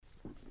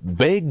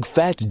Big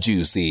Fat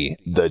Juicy.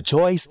 The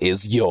choice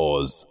is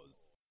yours.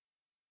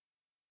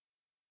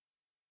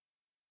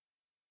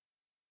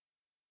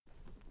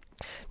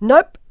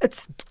 Nope,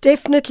 it's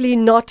definitely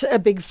not a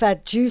big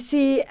fat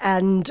juicy,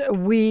 and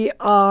we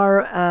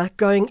are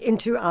going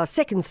into our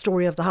second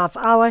story of the half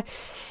hour.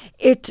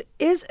 It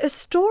is a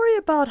story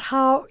about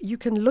how you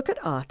can look at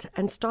art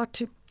and start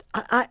to.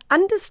 I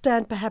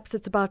understand perhaps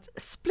it's about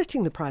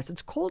splitting the price.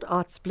 It's called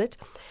Artsplit.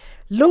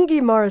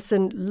 Lungi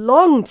Morrison,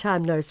 long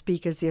time no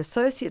speak, is the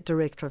associate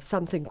director of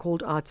something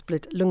called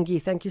Artsplit.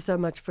 Lungi, thank you so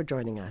much for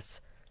joining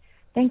us.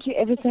 Thank you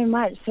ever so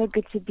much. So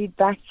good to be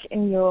back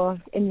in your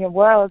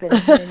world and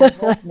hearing your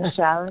voice,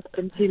 Michelle. It's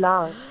been too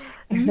long.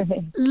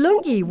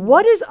 Lungi,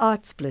 what is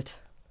Artsplit?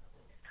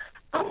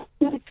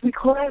 We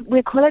call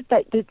it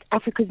the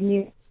Africa's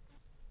new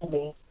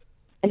economy,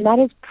 and that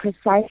is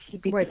precisely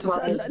because. Wait,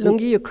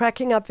 Lungi, you're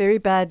cracking up very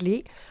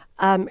badly.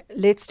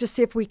 Let's just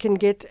see if we can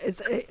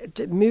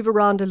move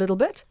around a little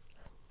bit.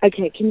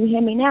 Okay, can you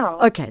hear me now?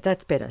 Okay,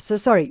 that's better. So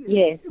sorry.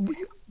 Yes.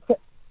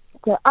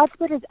 So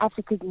Artsplit is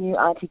Africa's new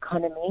art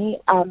economy.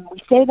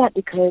 We say that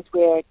because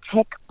we're a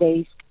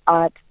tech-based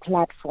art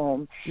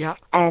platform,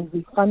 and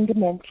we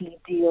fundamentally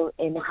deal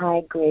in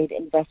high-grade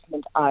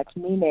investment art,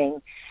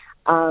 meaning,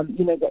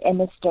 the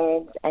Emma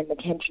Stones and the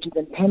Kentridges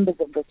and Pembers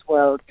of this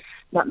world.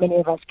 Not many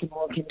of us can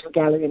walk into a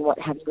gallery and what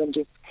have you and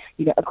just,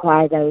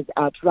 acquire those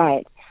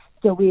outright.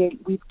 So we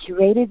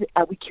curated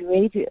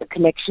a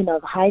collection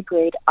of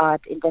high-grade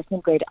art,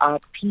 investment-grade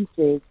art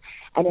pieces,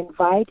 and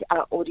invite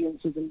our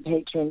audiences and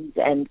patrons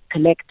and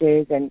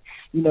collectors and,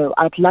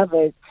 art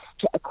lovers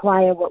to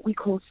acquire what we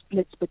call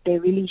splits, but they're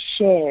really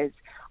shares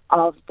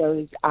of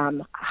those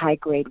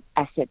high-grade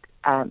asset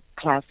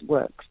class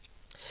works.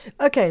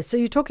 Okay, so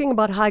you're talking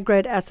about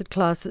high-grade asset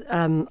class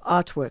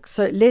artworks.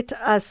 So let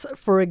us,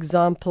 for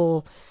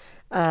example,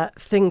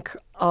 think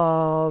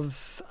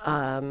of...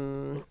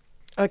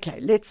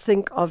 let's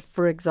think of,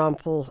 for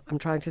example, I'm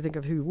trying to think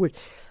of who would...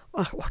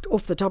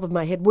 off the top of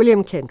my head,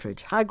 William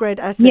Kentridge, high-grade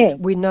asset. Yeah.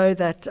 We know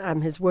that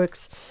his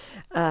works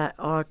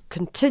are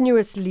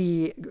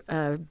continuously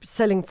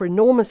selling for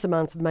enormous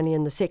amounts of money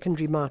in the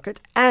secondary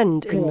market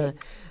and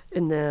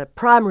in the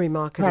primary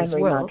market as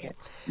well.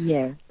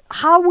 Yeah.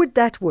 How would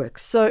that work?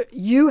 So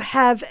you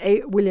have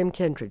a William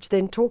Kentridge.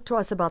 Then talk to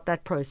us about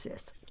that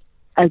process.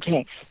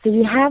 Okay, so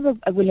you have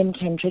a William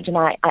Kentridge, and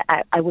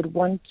I would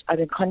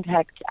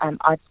contact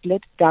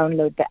Artsplit,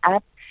 download the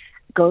app,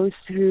 go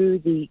through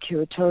the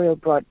curatorial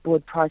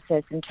board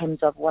process in terms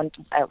of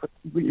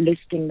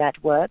listing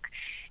that work,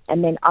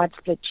 and then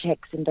Artsplit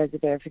checks and does a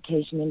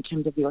verification in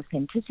terms of the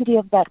authenticity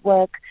of that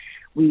work.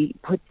 We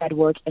put that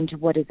work into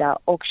what is our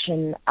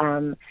auction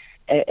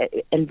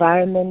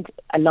environment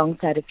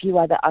alongside a few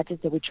other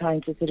artists that we're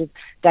trying to sort of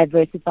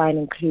diversify and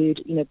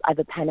include,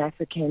 other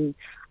Pan-African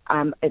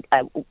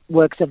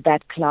works of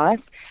that class.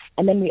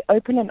 And then we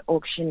open an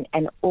auction,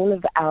 and all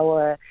of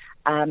our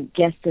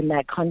guests in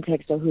that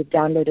context or who have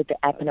downloaded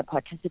the app and are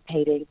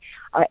participating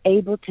are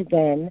able to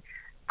then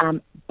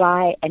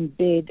buy and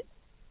bid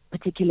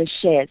particular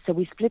shares. So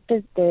we split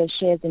the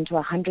shares into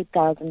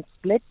 100,000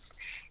 splits,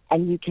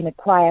 and you can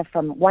acquire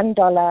from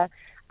 $1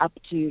 up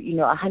to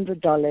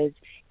 $100,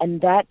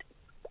 and that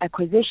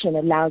acquisition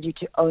allows you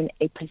to own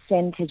a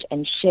percentage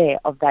and share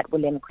of that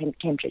William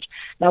Kentridge.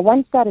 Now,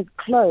 once that is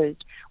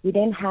closed, we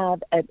then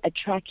have a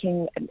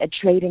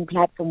trading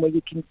platform where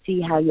you can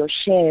see how your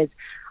shares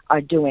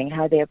are doing,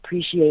 how they're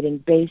appreciating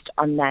based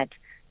on that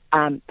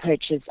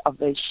purchase of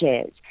those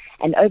shares.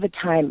 And over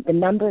time, the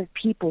number of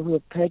people who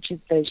have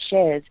purchased those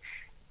shares,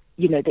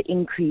 the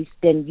increase,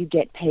 then you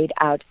get paid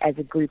out as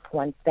a group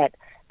once that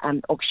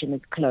auction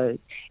is closed.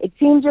 It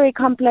seems very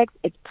complex.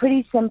 It's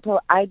pretty simple.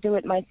 I do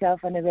it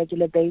myself on a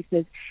regular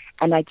basis,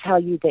 and I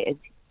tell you there is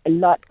a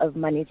lot of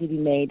money to be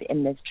made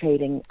in this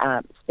trading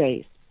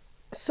space.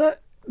 So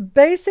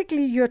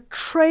basically you're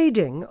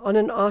trading on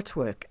an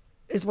artwork,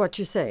 is what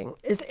you're saying.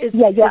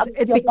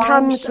 It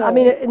becomes, I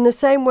mean, in the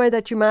same way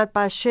that you might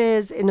buy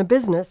shares in a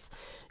business,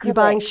 you're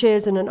buying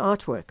shares in an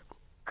artwork.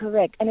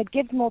 Correct. And it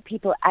gives more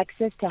people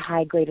access to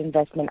high-grade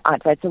investment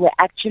art, right? So we're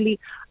actually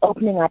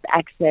opening up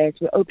access.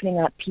 We're opening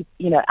up,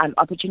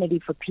 opportunity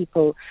for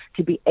people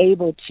to be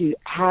able to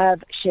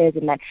have shares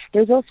in that.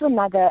 There's also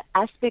another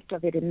aspect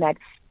of it in that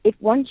if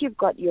once you've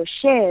got your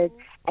shares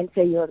and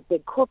say you're a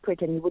big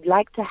corporate and you would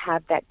like to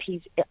have that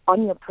piece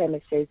on your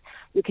premises,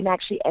 you can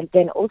actually and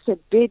then also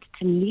bid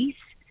to lease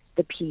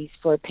the piece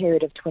for a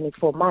period of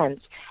 24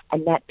 months.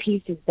 And that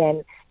piece is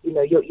then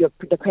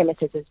the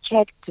premises is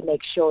checked to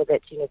make sure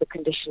that, the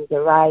conditions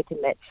are right and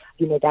that,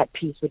 that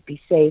piece would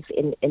be safe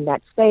in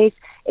that space.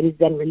 It is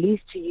then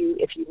released to you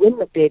if you win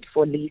the bid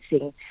for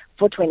leasing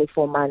for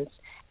 24 months,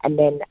 and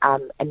then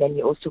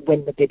you also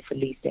win the bid for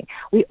leasing.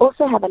 We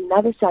also have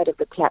another side of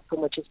the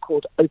platform which is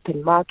called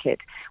Open Market,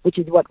 which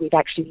is what we've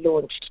actually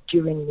launched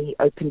during the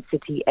Open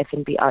City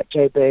F&B Art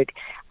Joburg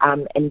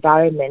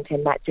environment,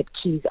 and that's at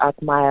Keys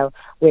Art Mile,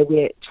 where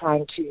we're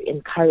trying to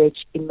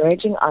encourage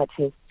emerging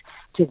artists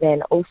to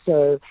then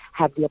also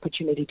have the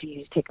opportunity to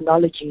use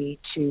technology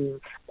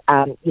to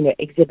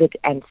exhibit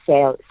and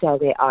sell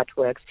their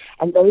artworks.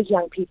 And those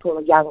young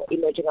people, young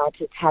emerging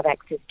artists, have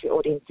access to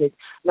audiences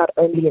not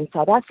only in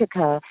South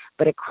Africa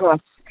but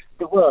across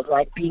the world.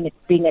 Right,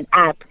 being an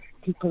app,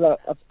 people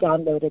have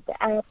downloaded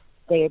the app.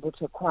 They're able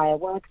to acquire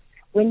works.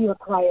 When you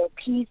acquire a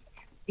piece,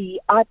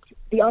 the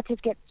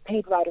artist gets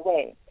paid right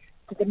away.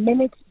 So the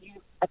minute you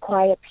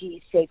acquire a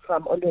piece, say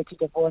from Olu to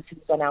Divorce, who's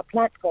on our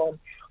platform,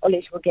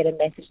 Olu will get a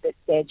message that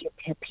says your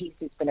piece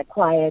has been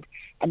acquired,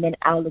 and then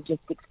our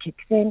logistics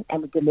kicks in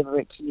and we deliver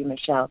it to you,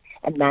 Michelle,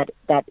 and that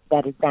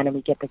is done, and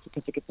we get the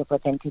certificates of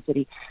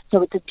authenticity.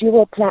 So it's a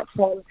dual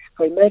platform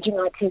for emerging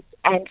artists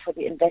and for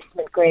the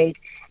investment grade,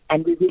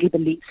 and we really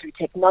believe through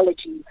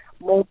technology,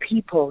 more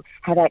people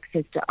have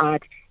access to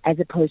art as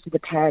opposed to the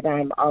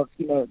paradigm of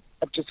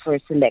just for a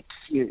select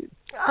few.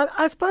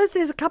 I suppose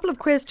there's a couple of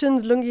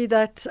questions, Lungi,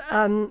 that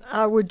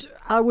I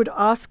would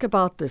ask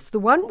about this. The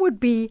one would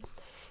be,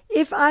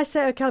 if I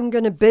say, okay, I'm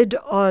going to bid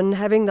on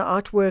having the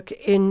artwork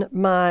in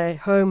my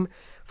home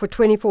for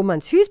 24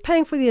 months, who's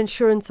paying for the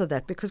insurance of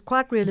that? Because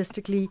quite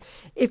realistically,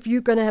 if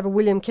you're going to have a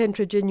William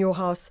Kentridge in your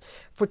house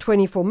for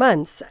 24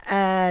 months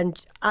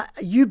and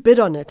you bid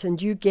on it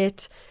and you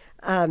get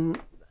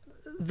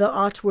the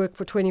artwork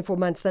for 24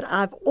 months that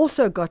I've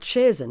also got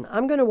shares in,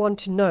 I'm going to want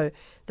to know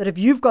that if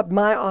you've got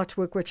my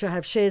artwork, which I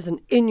have shares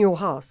in your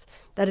house,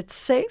 that it's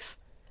safe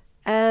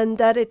and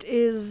that it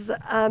is,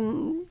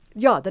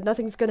 that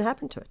nothing's going to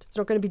happen to it. It's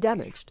not going to be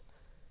damaged.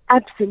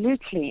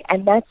 Absolutely,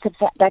 and that's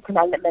an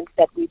element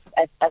that we've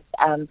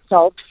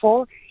solved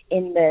for.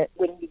 When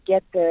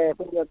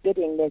you're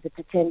bidding, there's a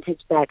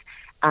percentage that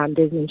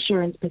there's an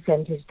insurance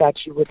percentage that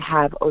you would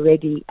have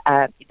already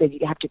that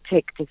you have to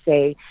tick to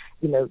say,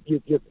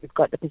 you've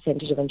got the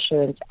percentage of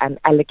insurance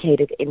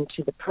allocated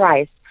into the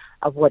price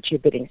of what you're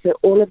bidding. So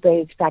all of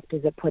those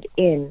factors are put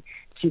in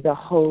to the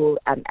whole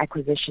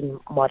acquisition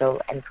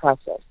model and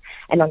process.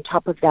 And on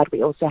top of that,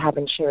 we also have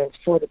insurance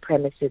for the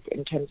premises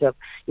in terms of,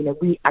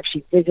 we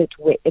actually visit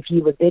if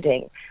you were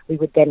bidding, we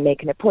would then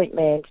make an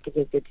appointment to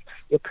visit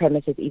your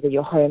premises, either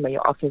your home or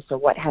your office or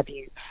what have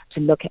you, to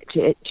look at,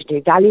 to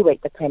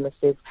evaluate the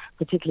premises,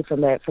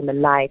 particularly from a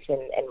light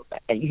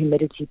and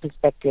humidity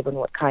perspective and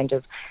what kind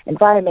of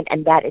environment,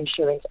 and that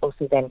insurance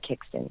also then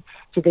kicks in.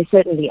 So there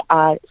certainly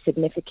are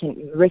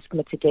significant risk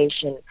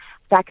mitigation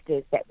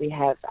factors that we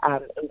have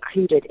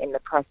included in the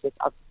process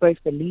of both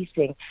the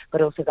leasing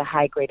but also the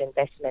high-grade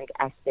investment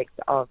aspects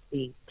of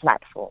the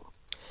platform.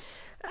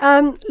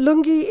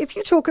 Lungi, if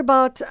you talk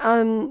about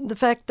the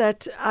fact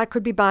that I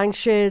could be buying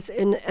shares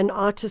in an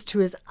artist who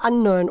is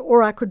unknown,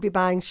 or I could be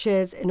buying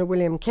shares in a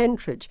William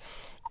Kentridge,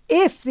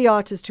 if the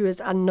artist who is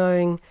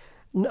known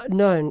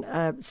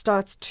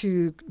starts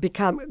to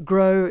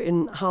grow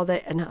in how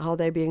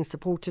they're being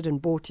supported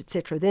and bought,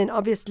 etc., then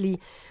obviously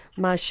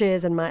my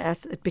shares and my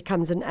asset, it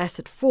becomes an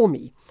asset for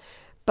me.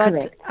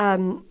 But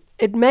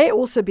it may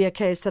also be a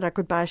case that I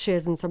could buy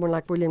shares in someone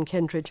like William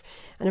Kentridge,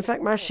 and in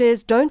fact my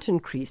shares don't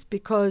increase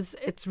because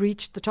it's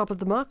reached the top of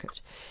the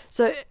market.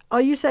 So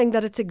are you saying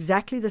that it's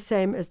exactly the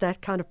same as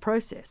that kind of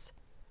process?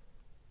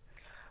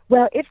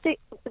 Well,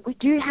 we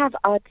do have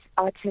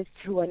artists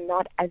who are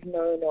not as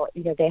known, or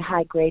they're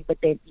high grade, but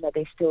they're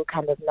still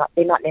kind of not.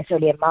 They're not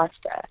necessarily a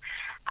master.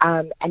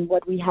 And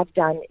what we have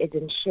done is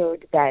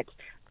ensured that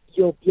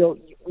you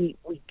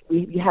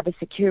have a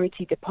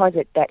security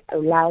deposit that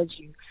allows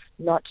you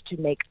not to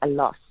make a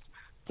loss.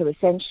 So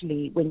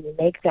essentially, when you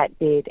make that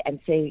bid and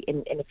say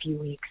in a few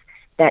weeks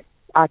that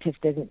artist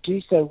doesn't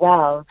do so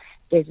well,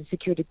 there's a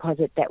security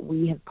deposit that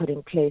we have put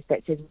in place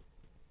that says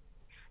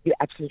you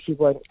absolutely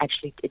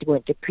it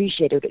won't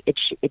depreciate.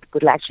 It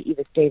will actually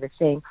either stay the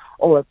same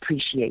or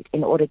appreciate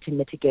in order to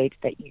mitigate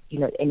that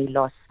any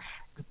loss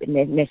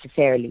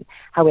necessarily.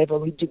 However,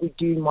 we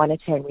do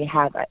monitor, and we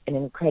have an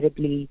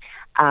incredibly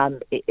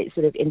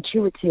sort of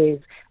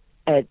intuitive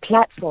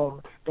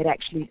platform that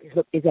actually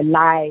is a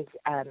live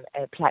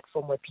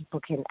platform where people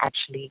can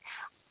actually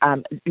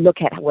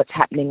look at what's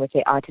happening with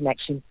their art and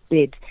actually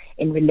bid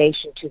in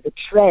relation to the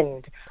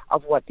trend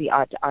of what the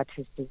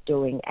artist is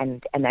doing,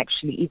 and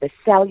actually either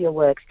sell your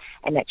works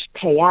and actually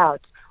pay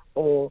out,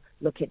 or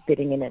look at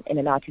bidding in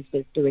an artist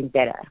that's doing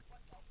better.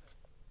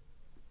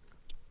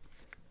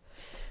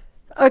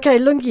 Okay,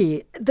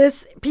 Lungi,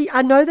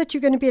 I know that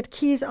you're going to be at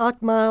Keys Art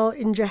Mile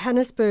in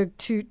Johannesburg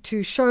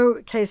to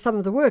showcase some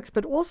of the works,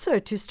 but also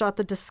to start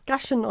the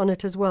discussion on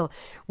it as well.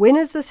 When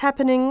is this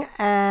happening,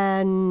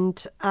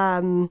 and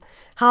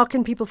how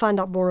can people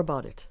find out more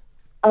about it?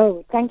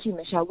 Oh, thank you,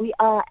 Michelle. We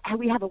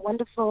have a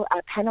wonderful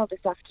panel this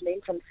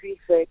afternoon from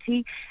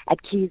 3:30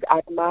 at Keys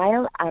Art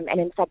Mile, and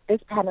in fact, this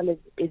panel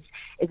is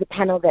a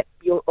panel that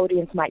your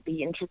audience might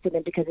be interested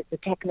in because it's a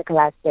technical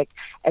aspect.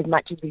 As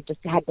much as we've just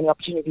had the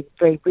opportunity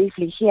very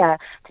briefly here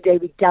today,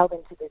 we delve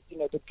into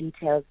the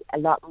details a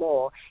lot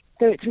more.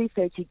 So at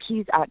 3:30,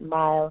 Keys Art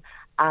Mile,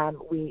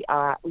 We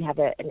have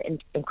an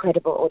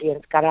incredible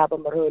audience.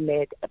 Karabo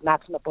Marule,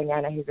 Max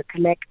Maponyana, who's a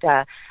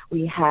collector.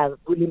 We have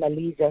Willie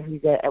Maliza,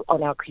 who's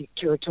on our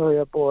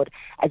curatorial board,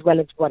 as well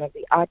as one of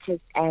the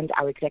artists and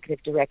our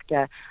executive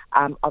director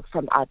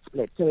from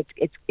Artsplit. So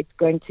it's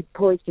going to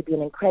poised to be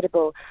an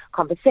incredible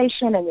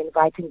conversation, and we're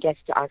inviting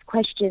guests to ask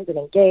questions and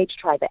engage,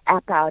 try the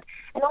app out.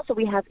 And also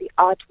we have the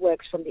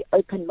artworks from the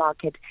open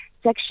market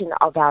section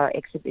of our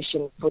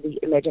exhibition for the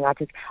emerging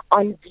artists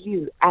on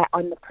view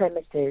on the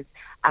premises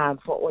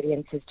for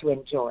audiences to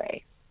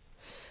enjoy.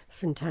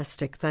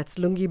 Fantastic. That's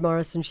Lungi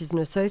Morrison. She's an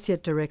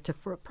associate director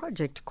for a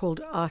project called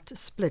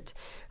Artsplit,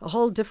 a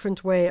whole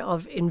different way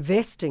of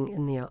investing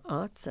in the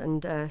arts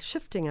and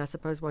shifting, I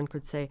suppose one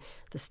could say,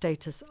 the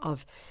status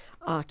of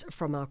art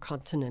from our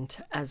continent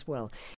as well.